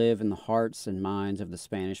dead live in the hearts and minds of the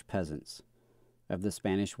Spanish peasants, of the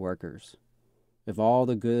Spanish workers, of all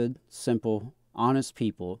the good, simple, honest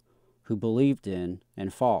people who believed in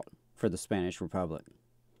and fought for the Spanish Republic.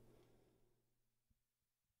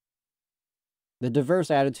 The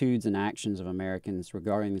diverse attitudes and actions of Americans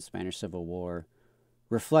regarding the Spanish Civil War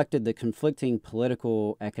reflected the conflicting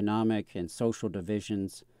political, economic, and social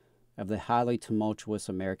divisions of the highly tumultuous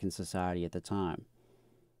American society at the time.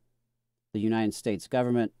 The United States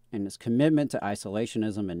government, in its commitment to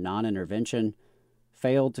isolationism and non-intervention,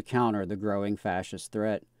 failed to counter the growing fascist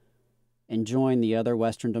threat and joined the other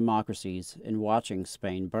Western democracies in watching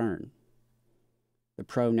Spain burn. The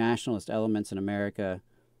pro-nationalist elements in America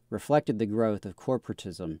reflected the growth of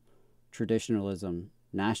corporatism, traditionalism,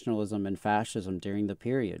 nationalism, and fascism during the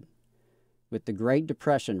period, with the Great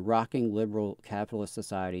Depression rocking liberal capitalist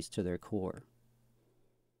societies to their core.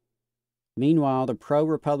 Meanwhile, the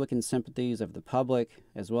pro-Republican sympathies of the public,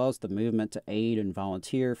 as well as the movement to aid and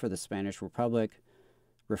volunteer for the Spanish Republic,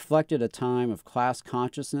 reflected a time of class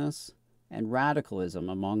consciousness and radicalism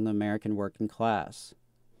among the American working class.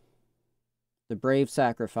 The brave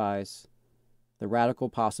sacrifice, the radical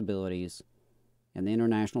possibilities, and the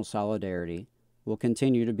international solidarity will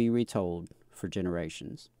continue to be retold for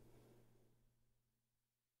generations.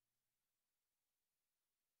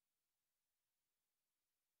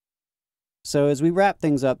 So as we wrap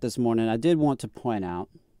things up this morning, I did want to point out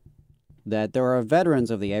that there are veterans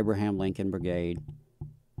of the Abraham Lincoln Brigade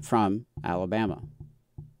from Alabama.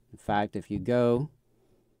 In fact, if you go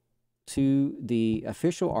to the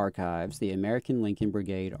official archives, the American Lincoln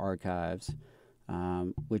Brigade archives,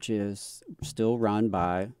 which is still run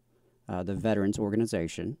by the Veterans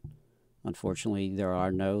Organization. Unfortunately, there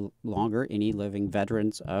are no longer any living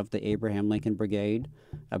veterans of the Abraham Lincoln Brigade.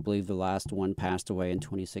 I believe the last one passed away in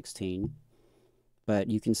 2016.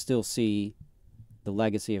 But you can still see the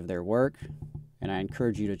legacy of their work, and I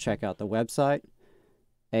encourage you to check out the website,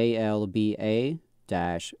 alba-valb.org.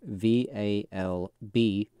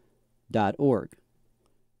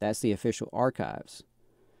 That's the official archives.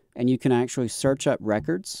 And you can actually search up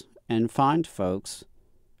records and find folks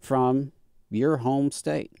from your home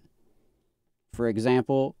state. For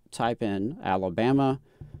example, type in Alabama,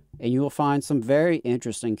 and you will find some very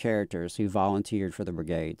interesting characters who volunteered for the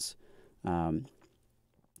brigades.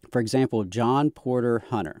 For example, John Porter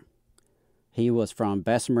Hunter. He was from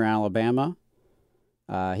Bessemer, Alabama.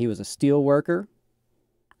 He was a steel worker.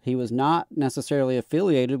 He was not necessarily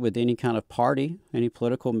affiliated with any kind of party, any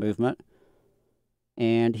political movement.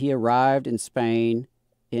 And he arrived in Spain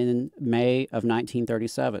in May of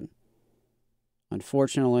 1937.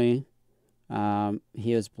 Unfortunately,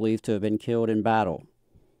 he is believed to have been killed in battle.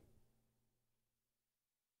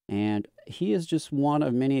 And he is just one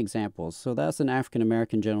of many examples. So that's an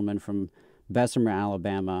African-American gentleman from Bessemer,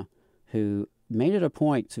 Alabama, who made it a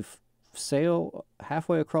point to sail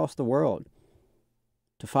halfway across the world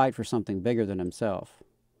to fight for something bigger than himself.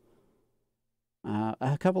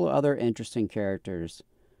 A couple of other interesting characters.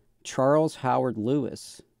 Charles Howard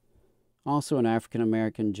Lewis, also an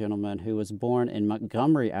African-American gentleman who was born in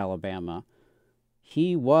Montgomery, Alabama.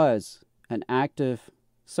 He was an active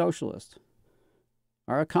socialist,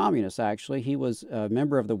 or a communist, actually. He was a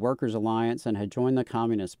member of the Workers' Alliance and had joined the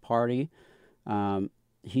Communist Party.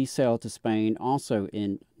 He sailed to Spain also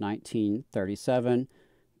in 1937,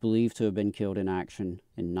 believed to have been killed in action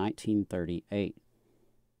in 1938.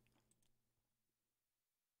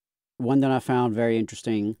 One that I found very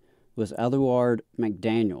interesting was Eduard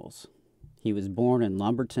McDaniels. He was born in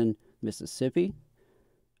Lumberton, Mississippi,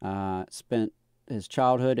 spent his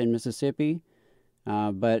childhood in Mississippi,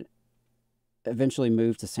 but eventually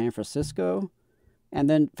moved to San Francisco, and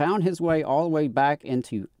then found his way all the way back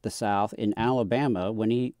into the South in Alabama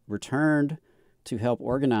when he returned to help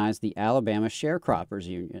organize the Alabama Sharecroppers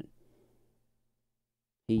Union.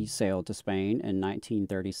 He sailed to Spain in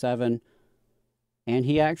 1937, and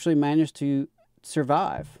he actually managed to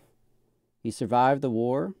survive. He survived the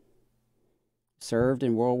war, served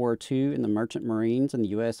in World War II in the Merchant Marines and the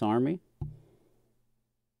U.S. Army,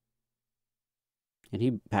 and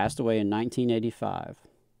he passed away in 1985.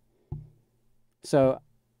 So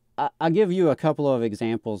I'll give you a couple of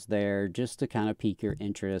examples there just to kind of pique your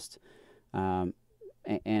interest. And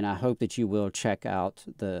I hope that you will check out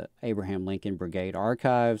the Abraham Lincoln Brigade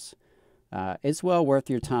archives. It's well worth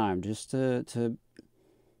your time just to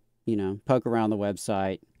poke around the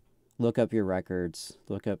website, look up your records,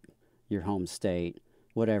 look up your home state,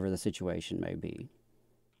 whatever the situation may be.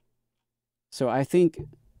 So I think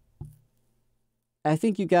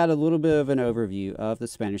you got a little bit of an overview of the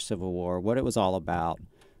Spanish Civil War, what it was all about,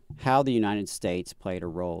 how the United States played a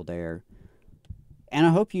role there. And I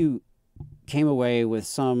hope you came away with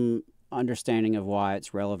some understanding of why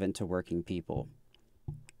it's relevant to working people.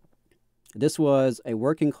 This was a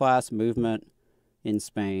working class movement in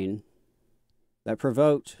Spain that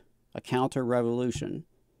provoked a counter-revolution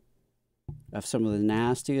of some of the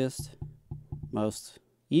nastiest, most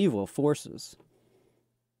evil forces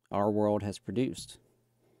our world has produced.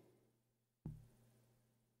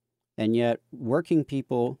 And yet, working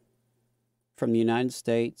people from the United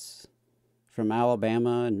States, from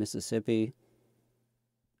Alabama and Mississippi,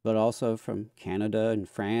 but also from Canada and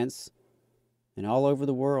France and all over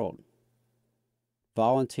the world,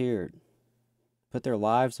 volunteered, put their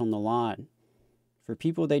lives on the line for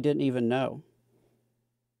people they didn't even know,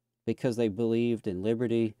 because they believed in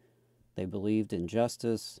liberty, they believed in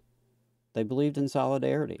justice, they believed in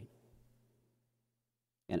solidarity.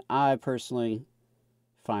 And I personally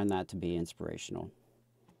find that to be inspirational.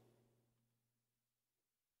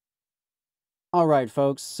 All right,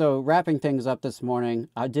 folks, so wrapping things up this morning,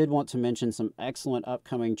 I did want to mention some excellent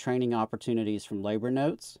upcoming training opportunities from Labor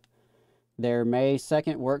Notes. Their May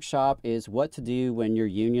 2nd workshop is What to Do When Your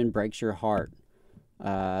Union Breaks Your Heart.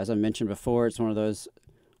 As I mentioned before, it's one of those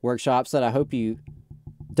workshops that I hope you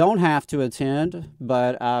don't have to attend,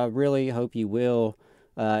 but I really hope you will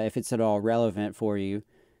if it's at all relevant for you.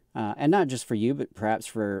 And not just for you, but perhaps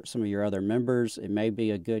for some of your other members. It may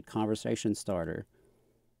be a good conversation starter.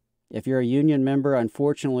 If you're a union member,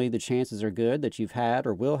 unfortunately, the chances are good that you've had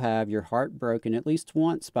or will have your heart broken at least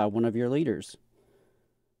once by one of your leaders.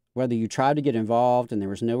 Whether you tried to get involved and there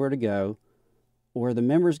was nowhere to go, or the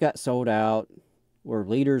members got sold out, or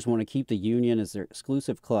leaders want to keep the union as their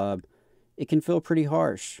exclusive club, it can feel pretty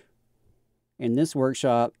harsh. In this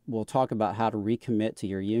workshop, we'll talk about how to recommit to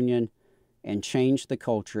your union and change the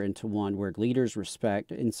culture into one where leaders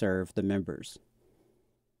respect and serve the members.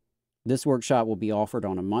 This workshop will be offered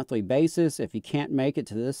on a monthly basis. If you can't make it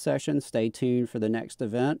to this session, stay tuned for the next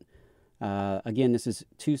event. Again, this is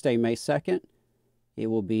Tuesday, May 2nd. It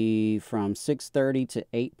will be from 6:30 to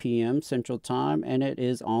 8 p.m. Central Time, and it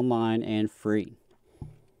is online and free.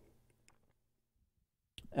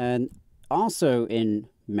 And also in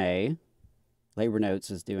May, Labor Notes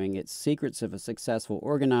is doing its Secrets of a Successful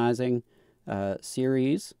Organizing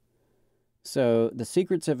series. So the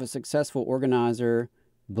Secrets of a Successful Organizer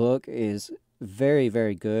book is very,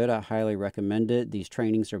 very good. I highly recommend it. These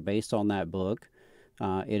trainings are based on that book.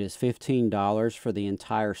 It is $15 for the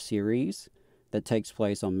entire series that takes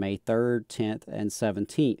place on May 3rd, 10th, and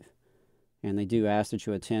 17th. And they do ask that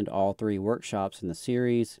you attend all 3 workshops in the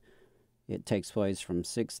series. It takes place from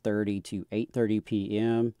 6:30 to 8:30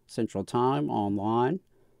 p.m. Central Time online.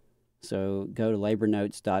 So go to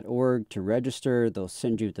labornotes.org to register. They'll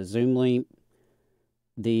send you the Zoom link.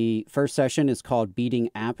 The first session is called Beating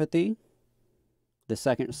Apathy. The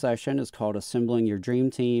second session is called Assembling Your Dream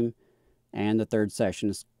Team. And the third session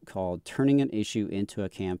is called Turning an Issue into a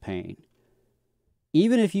Campaign.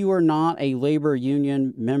 Even if you are not a labor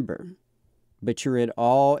union member, but you're at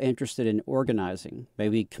all interested in organizing,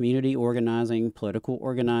 maybe community organizing, political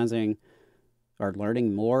organizing, or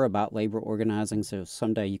learning more about labor organizing so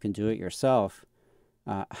someday you can do it yourself,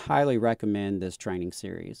 highly recommend this training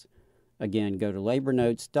series. Again, go to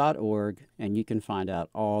labornotes.org and you can find out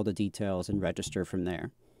all the details and register from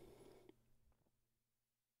there.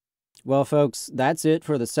 Well, folks, that's it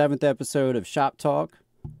for the 7th episode of Shop Talk.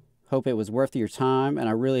 Hope it was worth your time, and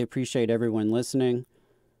I really appreciate everyone listening.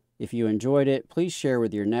 If you enjoyed it, please share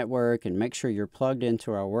with your network and make sure you're plugged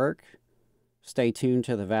into our work. Stay tuned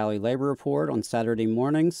to the Valley Labor Report on Saturday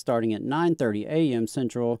mornings starting at 9:30 a.m.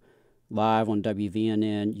 Central, live on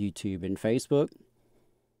WVNN, YouTube, and Facebook.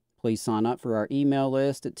 Please sign up for our email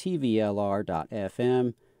list at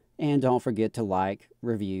tvlr.fm, and don't forget to like,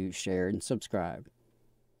 review, share, and subscribe.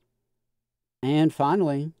 And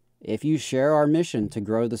finally, if you share our mission to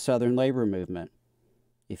grow the Southern labor movement,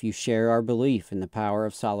 if you share our belief in the power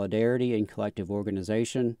of solidarity and collective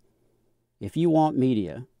organization, if you want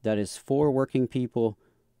media that is for working people,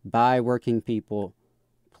 by working people,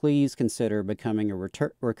 please consider becoming a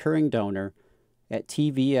recurring donor at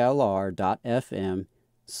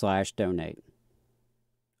tvlr.fm/donate.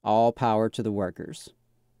 All power to the workers.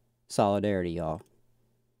 Solidarity, y'all.